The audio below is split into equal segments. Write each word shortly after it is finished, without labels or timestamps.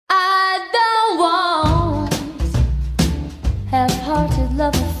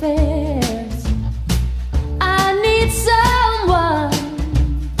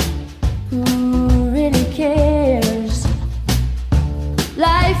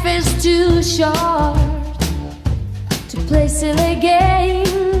is too short to play silly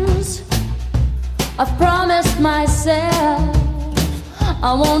games. I've promised myself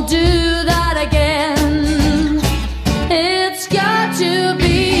I won't do that again. It's got to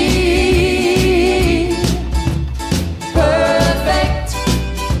be perfect.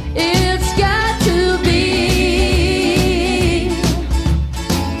 It's got to be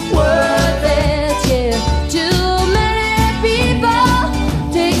worth it, yeah. Too many people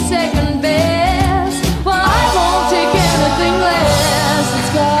take second best. Well, I won't take anything less.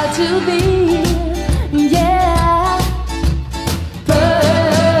 It's got to be, yeah,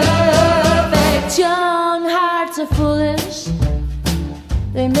 perfect. Young hearts are foolish,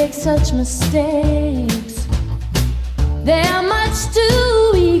 they make such mistakes. They are much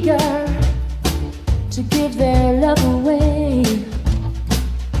too eager to give their love away.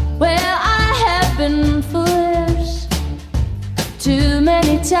 Well, I have been foolish too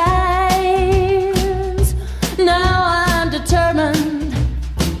many times. Now I'm determined,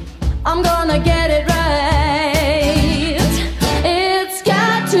 I'm gonna get it right. It's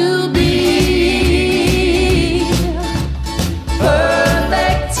got to be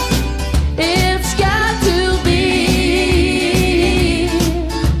perfect. It's got to be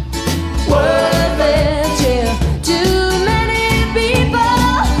worth it, yeah. Too many people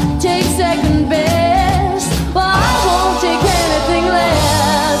take second best. Well, I won't take anything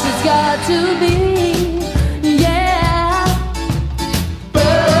less. It's got to be, yeah,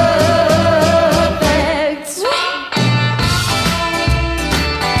 perfect.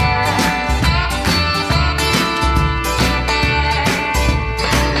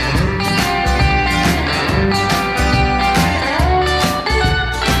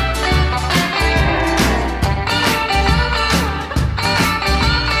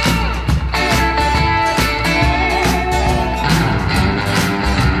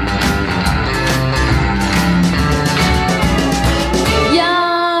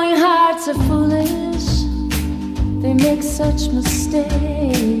 Young hearts are foolish, they make such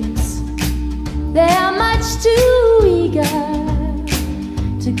mistakes. They are much too eager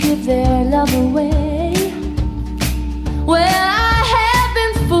to give their love away. Well, I have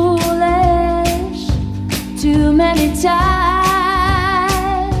been foolish too many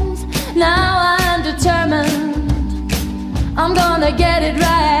times. Now I'm determined, I'm gonna get it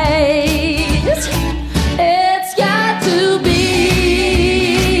right. It's got to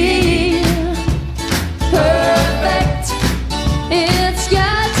be perfect. It's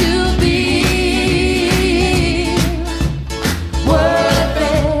got to be worth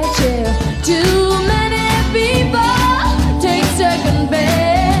it, yeah. Too many people take second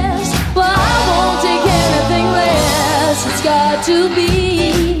best. Well, I won't take anything less. It's got to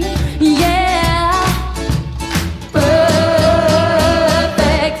be